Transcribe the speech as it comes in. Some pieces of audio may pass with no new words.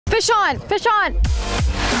fish on,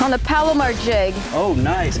 on the Palomar jig. Oh,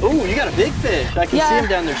 nice. Oh, you got a big fish. I can see him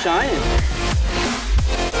down there shining.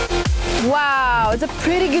 Wow, it's a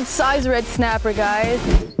pretty good size red snapper, guys.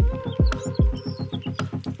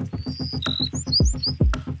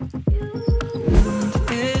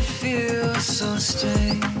 It feels so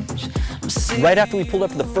strange. Right after we pulled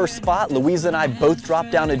up to the first spot, Louisa and I both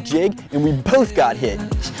dropped down a jig and we both got hit.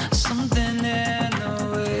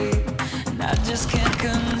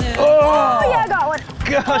 Oh yeah, I got one.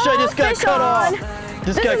 Gosh, I just got cut off.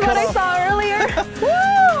 This is what I saw earlier.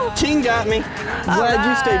 Woo! King got me. Glad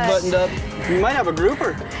you stayed buttoned up. You might have a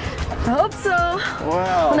grouper. I hope so.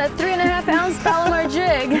 Wow. On that 3.5-ounce Palomar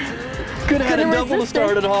jig. Could have had a double to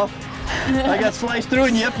start it off. I got sliced through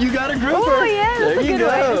and yep, you got a grouper. Oh yeah, that's there a good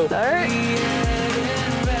way to start.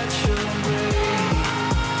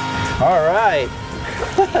 All right.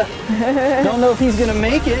 Don't know if he's gonna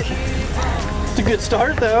make it. It's a good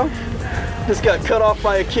start though. Just got cut off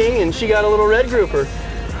by a king and she got a little red grouper.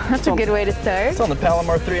 That's a good way to start. It's on the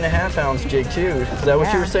Palomar 3.5-ounce jig too. Is that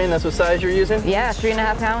what you were saying? That's what size you're using? Yeah,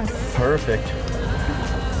 3.5 pounds. Perfect.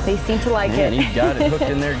 They seem to like Man, it. he got it hooked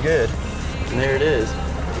in there good. And there it is.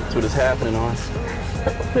 That's what is happening on.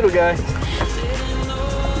 Little guy.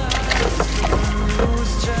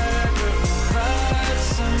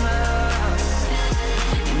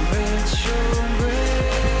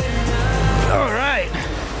 All right.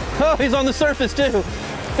 Oh, he's on the surface too.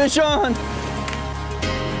 Fish on.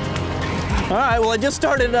 All right, well, I just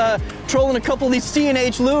started trolling a couple of these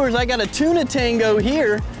C&H lures. I got a tuna tango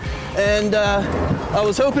here, and I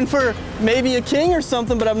was hoping for maybe a king or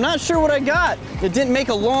something, but I'm not sure what I got. It didn't make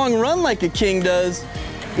a long run like a king does,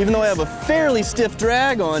 even though I have a fairly stiff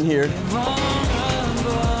drag on here.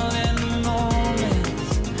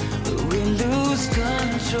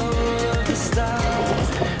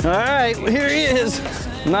 All right, well, here he is.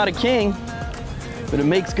 Not a king, but it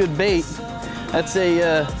makes good bait. That's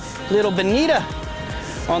a little bonita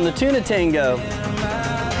on the tuna tango.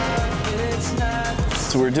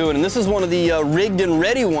 That's what we're doing, and this is one of the rigged and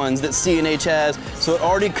ready ones that C&H has, so it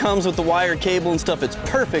already comes with the wire cable and stuff. It's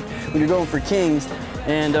perfect when you're going for kings,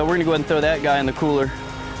 and we're gonna go ahead and throw that guy in the cooler,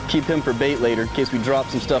 keep him for bait later in case we drop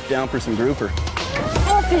some stuff down for some grouper.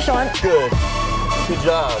 Oh, fish on. Good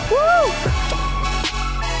job. Woo!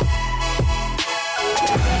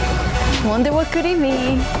 Wonder what could he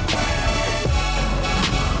be?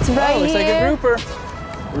 It's right looks here. like a grouper.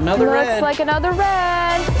 Another red. Looks like another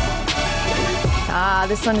red. Ah,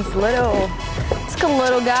 this one is little. It's a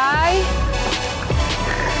little guy.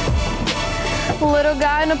 Little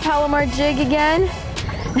guy in a Palomar jig again.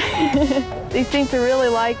 They seem to really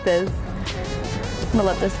like this. I'm gonna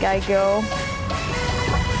let this guy go.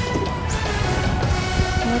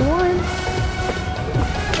 Little one.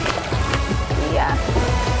 Yeah.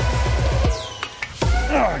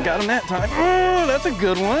 Oh, I got him that time. Oh, that's a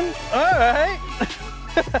good one. All right.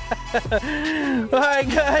 All right,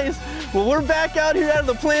 guys. Well, we're back out here out of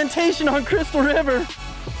the plantation on Crystal River,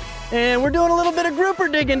 and we're doing a little bit of grouper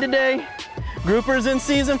digging today. Grouper's in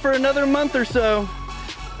season for another month or so,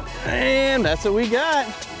 and that's what we got.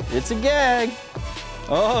 It's a gag.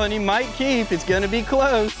 Oh, and he might keep. It's gonna be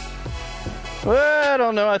close. Well, I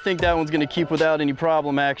don't know. I think that one's gonna keep without any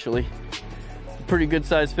problem, actually. Pretty good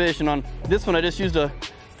sized fish, and on this one I just used a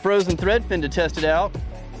frozen thread fin to test it out.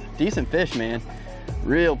 Decent fish, man.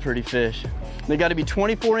 Real pretty fish. They got to be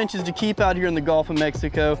 24 inches to keep out here in the Gulf of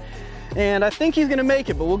Mexico, and I think he's gonna make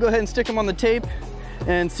it, but we'll go ahead and stick him on the tape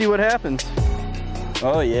and see what happens.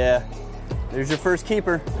 Oh yeah, there's your first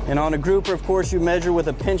keeper. And on a grouper, of course, you measure with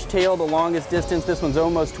a pinch tail the longest distance. This one's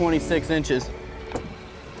almost 26 inches.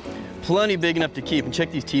 Plenty big enough to keep, and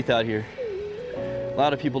check these teeth out here. A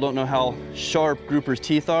lot of people don't know how sharp groupers'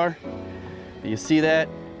 teeth are. You see that?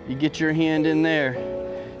 You get your hand in there.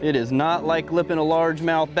 It is not like lipping a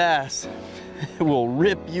largemouth bass. It will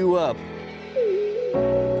rip you up.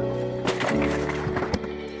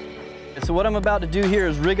 So what I'm about to do here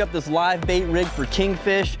is rig up this live bait rig for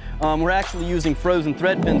kingfish. We're actually using frozen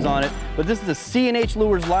thread fins on it, but this is a C&H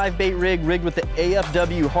Lures live bait rig rigged with the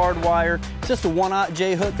AFW hard wire. It's just a 1/0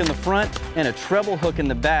 J hook in the front and a treble hook in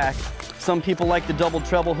the back. Some people like the double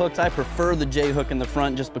treble hooks. I prefer the J hook in the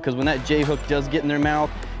front just because when that J hook does get in their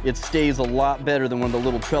mouth, it stays a lot better than one of the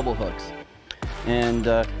little treble hooks. And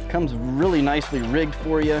comes really nicely rigged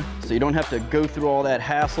for you, so you don't have to go through all that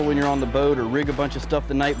hassle when you're on the boat or rig a bunch of stuff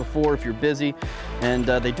the night before if you're busy. And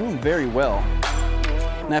they do them very well.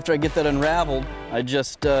 And after I get that unraveled, I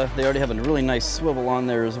just, they already have a really nice swivel on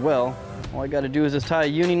there as well. All I gotta do is just tie a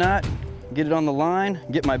uni knot, get it on the line,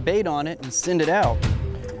 get my bait on it, and send it out.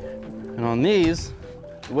 And on these,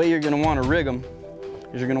 the way you're gonna wanna rig them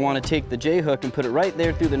is you're gonna wanna take the J hook and put it right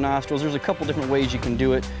there through the nostrils. There's a couple different ways you can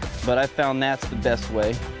do it, but I found that's the best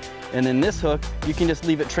way. And then this hook, you can just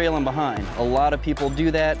leave it trailing behind. A lot of people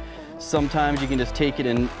do that. Sometimes you can just take it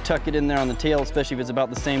and tuck it in there on the tail, especially if it's about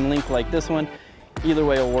the same length like this one. Either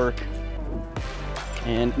way will work.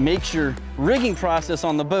 And makes your rigging process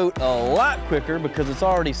on the boat a lot quicker because it's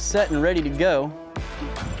already set and ready to go.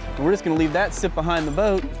 And we're just gonna leave that sit behind the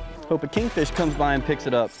boat, hope a kingfish comes by and picks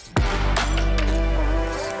it up.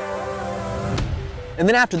 And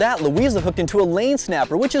then after that, Louisa hooked into a lane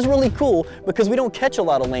snapper, which is really cool because we don't catch a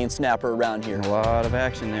lot of lane snapper around here. A lot of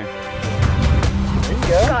action there. There you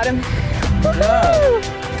go. Got him.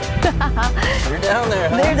 You're down there,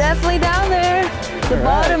 huh? They're definitely down there. The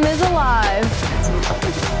bottom is alive.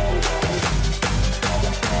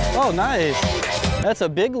 Oh, nice. That's a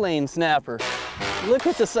big lane snapper. Look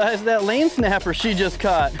at the size of that lane snapper she just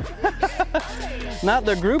caught. Not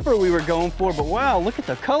the grouper we were going for, but wow, look at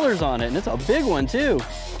the colors on it. And it's a big one too.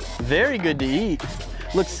 Very good to eat.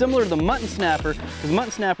 Looks similar to the mutton snapper, because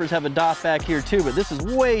mutton snappers have a dot back here too, but this is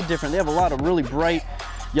way different. They have a lot of really bright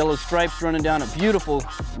yellow stripes running down a beautiful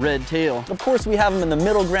red tail. Of course, we have them in the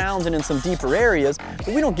middle grounds and in some deeper areas, but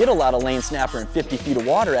we don't get a lot of lane snapper in 50 feet of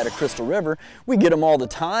water out of Crystal River. We get them all the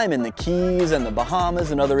time in the Keys and the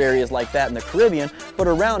Bahamas and other areas like that in the Caribbean, but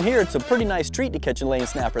around here, it's a pretty nice treat to catch a lane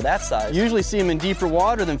snapper that size. You usually see them in deeper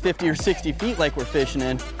water than 50 or 60 feet like we're fishing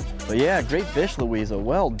in. But yeah, great fish, Louisa,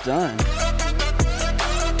 well done.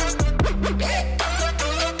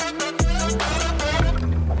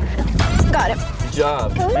 Got it. Good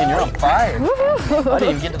job. Man, you're on fire. I didn't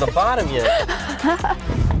even get to the bottom yet.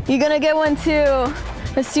 You're gonna get one too.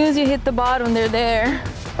 As soon as you hit the bottom, they're there.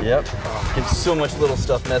 Yep. It's so much little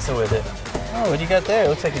stuff messing with it. Oh, what do you got there?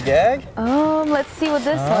 Looks like a gag. Let's see what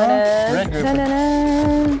this one is. Red grouper.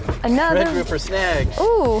 Da-da-da. Another. Red grouper snag.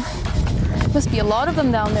 Ooh, must be a lot of them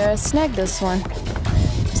down there. I snagged this one.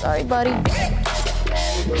 Sorry, buddy.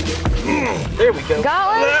 There we go.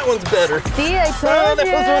 Got one? That one's better. See, I told Oh, that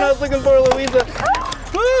you. was the one I was looking for, Louisa.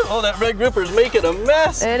 Oh, that red grouper's making a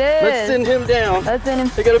mess. It is. Let's send him down. Let's send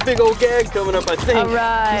him. They got a big old gag coming up, I think. All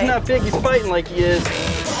right. He's not big, he's fighting like he is.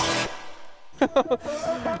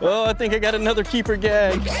 Oh, I think I got another keeper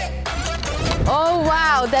gag. Oh,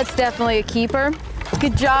 wow, that's definitely a keeper.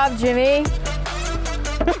 Good job, Jimmy.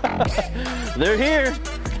 They're here.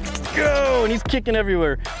 Go, and he's kicking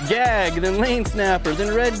everywhere. Gag, then lane snapper,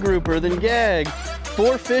 then red grouper, then gag.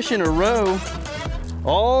 4 fish in a row.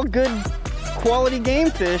 All good quality game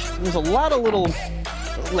fish. There's a lot of little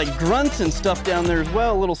like grunts and stuff down there as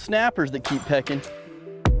well, little snappers that keep pecking.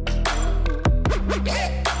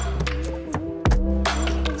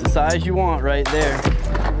 It's the size you want right there.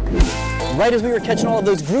 Right as we were catching all of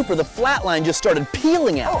those grouper, the flat line just started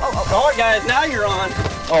peeling out. All right, guys, now you're on.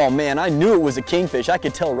 Oh man, I knew it was a kingfish. I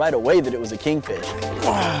could tell right away that it was a kingfish.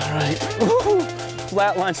 All right.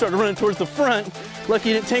 Flat line started running towards the front. Lucky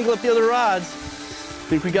you didn't tangle up the other rods.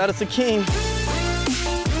 Think we got us a king.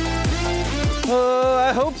 Oh,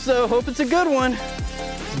 I hope so. Hope it's a good one.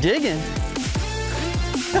 Digging.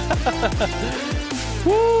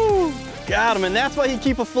 Woo! Got him, and that's why you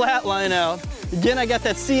keep a flat line out. Again, I got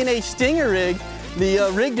that C&H Stinger rig, the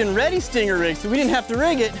rigged and ready Stinger rig, so we didn't have to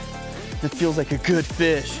rig it. It feels like a good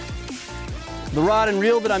fish. The rod and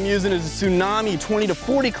reel that I'm using is a Tsunami 20 to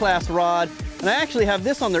 40 class rod, and I actually have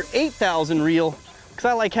this on their 8,000 reel because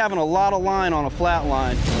I like having a lot of line on a flat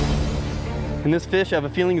line. And this fish, I have a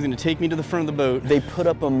feeling, is going to take me to the front of the boat. They put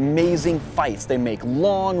up amazing fights. They make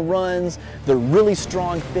long runs. They're really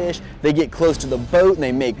strong fish. They get close to the boat and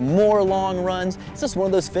they make more long runs. It's just one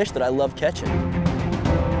of those fish that I love catching.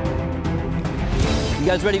 You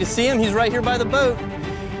guys ready to see him? He's right here by the boat.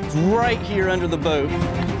 He's right here under the boat.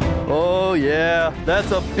 Oh yeah,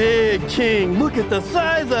 that's a big king. Look at the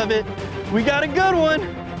size of it. We got a good one.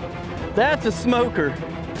 That's a smoker.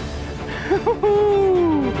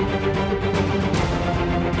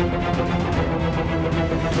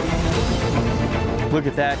 Look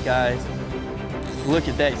at that, guys. Look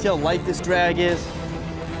at that. You see how light this drag is?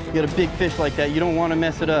 You got a big fish like that, you don't want to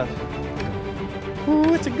mess it up.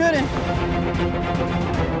 Ooh, it's a good one.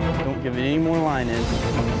 Don't give it any more line in.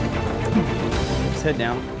 Just head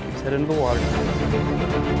down. Just head into the water.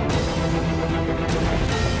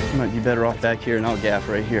 You might be better off back here, and I'll gaff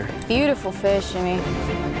right here. Beautiful fish, Jimmy.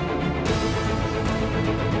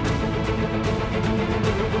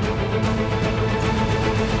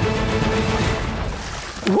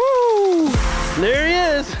 Woo! There he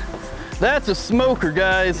is. That's a smoker,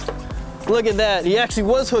 guys. Look at that. He actually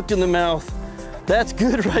was hooked in the mouth. That's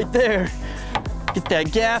good right there. Get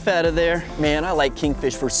that gaff out of there. Man, I like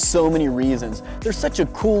kingfish for so many reasons. They're such a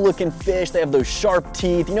cool looking fish. They have those sharp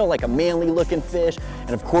teeth, you know, like a manly looking fish.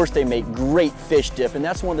 And of course they make great fish dip. And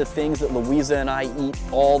that's one of the things that Louisa and I eat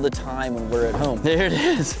all the time when we're at home. There it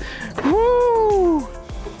is. Woo!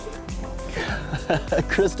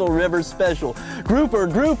 Crystal River special. Grouper,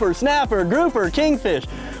 grouper, snapper, grouper, kingfish.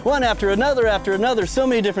 One after another, so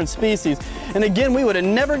many different species. And again, we would have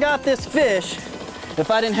never got this fish if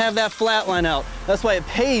I didn't have that flat line out. That's why it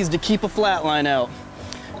pays to keep a flat line out.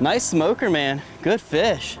 Nice smoker, man. Good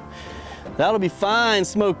fish. That'll be fine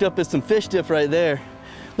smoked up as some fish dip right there.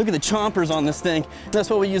 Look at the chompers on this thing. That's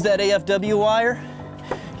why we use that AFW wire.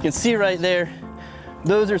 You can see right there,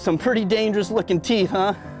 those are some pretty dangerous looking teeth,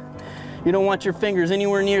 huh? You don't want your fingers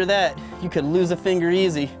anywhere near that. You could lose a finger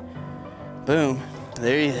easy. Boom,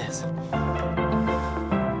 there he is. All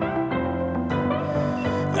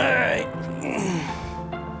right.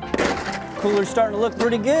 Cooler's starting to look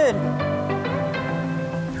pretty good.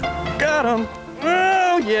 Got him.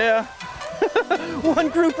 Oh yeah. One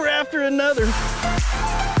grouper after another.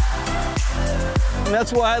 And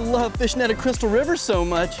that's why I love fishing at a Crystal River so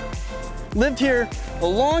much. Lived here a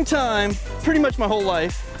long time, pretty much my whole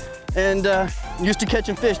life, and used to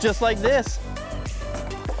catching fish just like this.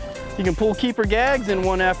 You can pull keeper gags in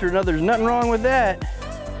one after another. There's nothing wrong with that.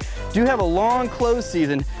 Do have a long close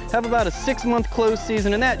season. Have about a 6-month close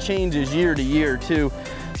season, and that changes year to year too.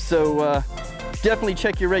 So definitely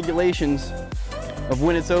check your regulations of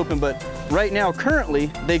when it's open. But right now, currently,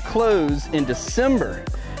 they close in December.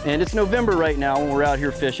 And it's November right now when we're out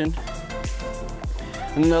here fishing.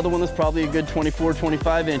 And another one that's probably a good 24,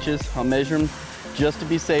 25 inches. I'll measure them just to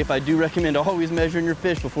be safe. I do recommend always measuring your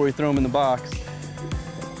fish before you throw them in the box.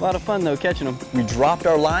 A lot of fun though, catching them. We dropped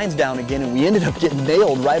our lines down again and we ended up getting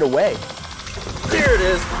nailed right away. There it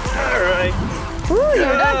is. All right. Ooh,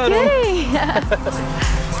 you're not kidding.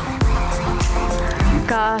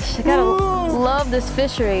 Gosh, I gotta love this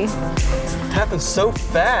fishery. It happens so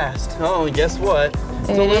fast. Oh, and guess what? It's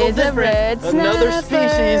It a little is a different. red Another snapper.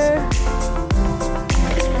 species.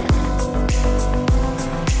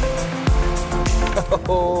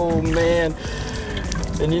 Oh man.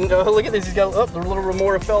 And you know, look at this, he's got, oh, the little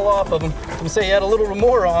remora fell off of him. You say he had a little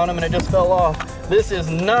remora on him and it just fell off. This is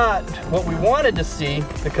not what we wanted to see,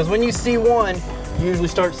 because when you see one, you usually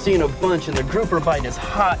start seeing a bunch, and the grouper bite is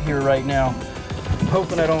hot here right now. I'm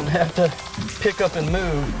hoping I don't have to pick up and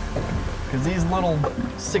move, because these little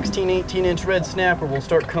 16, 18-inch red snapper will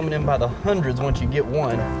start coming in by the hundreds once you get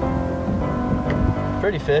one.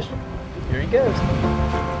 Pretty fish. Here he goes.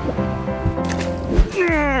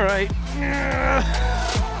 All right.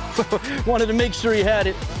 Wanted to make sure he had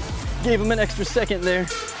it. Gave him an extra second there.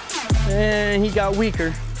 And he got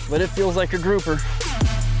weaker, but it feels like a grouper.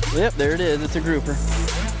 Yep, there it is. It's a grouper.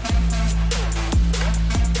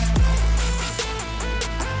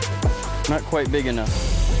 Not quite big enough.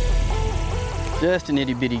 Just an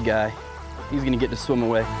itty bitty guy. He's gonna get to swim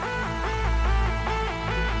away.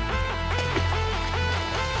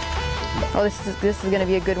 Oh, this is gonna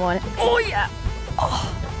be a good one. Oh yeah.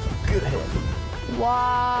 Oh, good head.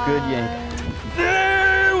 Wow. Good yank.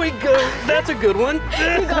 There we go. That's a good one.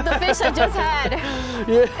 You got the fish I just had.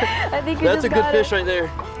 Yeah. I think you That's just a good got fish it. right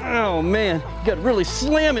there. Oh man, you got to really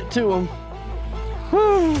slam it to him.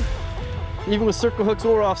 Whew. Even with circle hooks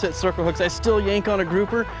or offset circle hooks, I still yank on a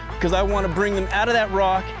grouper because I want to bring them out of that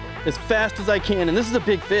rock as fast as I can. And this is a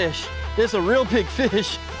big fish. This is a real big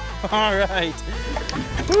fish. All right.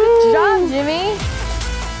 Good job, Jimmy.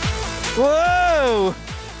 Whoa!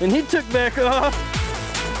 And he took back off.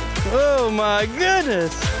 Oh my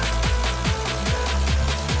goodness.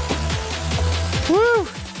 Woo!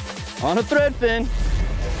 On a thread fin.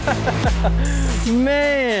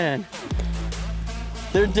 Man.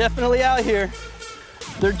 They're definitely out here.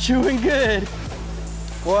 They're chewing good.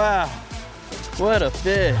 Wow. What a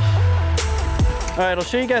fish. All right, I'll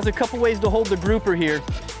show you guys a couple ways to hold the grouper here.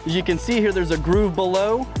 As you can see here, there's a groove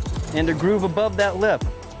below and a groove above that lip.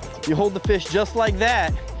 You hold the fish just like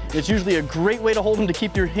that. It's usually a great way to hold them to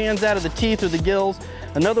keep your hands out of the teeth or the gills.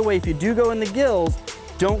 Another way, if you do go in the gills,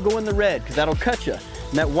 don't go in the red, because that'll cut you.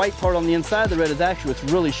 And that white part on the inside of the red is actually what's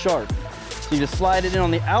really sharp. So you just slide it in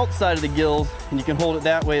on the outside of the gills, and you can hold it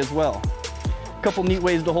that way as well. A couple neat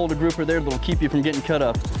ways to hold a grouper there that'll keep you from getting cut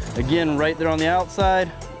up. Again, right there on the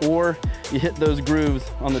outside, or you hit those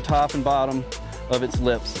grooves on the top and bottom of its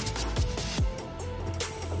lips.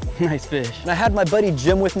 Nice fish. And I had my buddy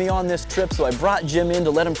Jim with me on this trip, so I brought Jim in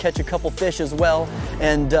to let him catch a couple fish as well.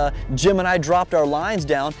 And Jim and I dropped our lines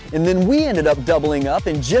down, and then we ended up doubling up,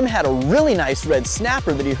 and Jim had a really nice red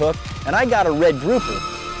snapper that he hooked, and I got a red grouper.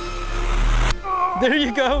 There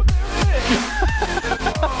you go.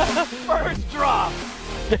 First drop.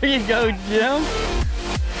 There you go, Jim.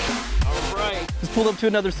 All right. Just pulled up to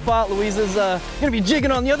another spot. Louisa's gonna be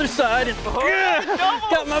jigging on the other side. And,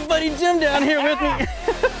 got my buddy Jim down here with me.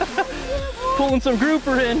 Pulling some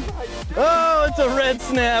grouper in. Oh, it's a red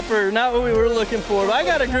snapper. Not what we were looking for. But I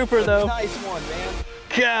got a grouper though. Nice one, man.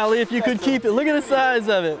 Golly, if you could keep it. Look at the size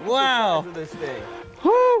of it. Wow. Look at this thing.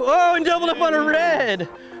 Whew. Oh, and doubled up on a red.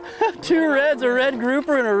 2 reds, a red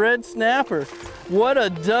grouper and a red snapper. What a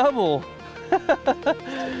double.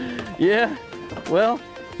 Yeah, well,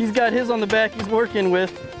 he's got his on the back he's working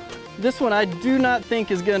with. This one I do not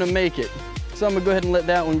think is gonna make it. So I'm gonna go ahead and let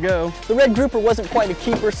that one go. The red grouper wasn't quite a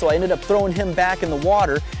keeper, so I ended up throwing him back in the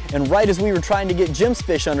water. And right as we were trying to get Jim's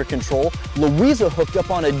fish under control, Louisa hooked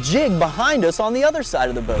up on a jig behind us on the other side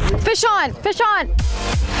of the boat. Fish on,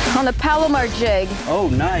 on the Palomar jig. Oh,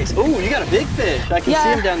 nice. Oh, you got a big fish. I can see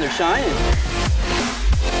him down there shining.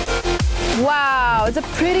 Wow, it's a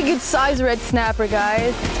pretty good size red snapper,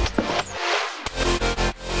 guys.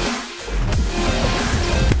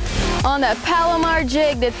 On that Palomar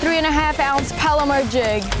jig, the 3.5 ounce Palomar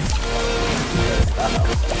jig.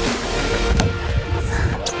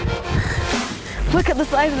 Look at the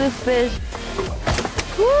size of this fish.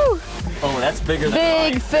 Woo! Oh, that's bigger than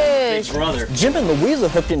Big mine. fish. Big brother. Jim and Louisa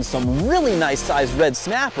hooked in some really nice sized red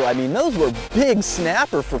snapper. I mean, those were big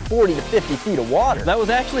snapper for 40 to 50 feet of water. That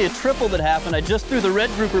was actually a triple that happened. I just threw the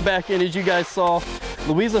red grouper back in, as you guys saw.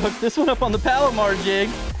 Louisa hooked this one up on the Palomar jig,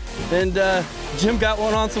 and Jim got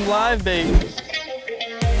one on some live bait.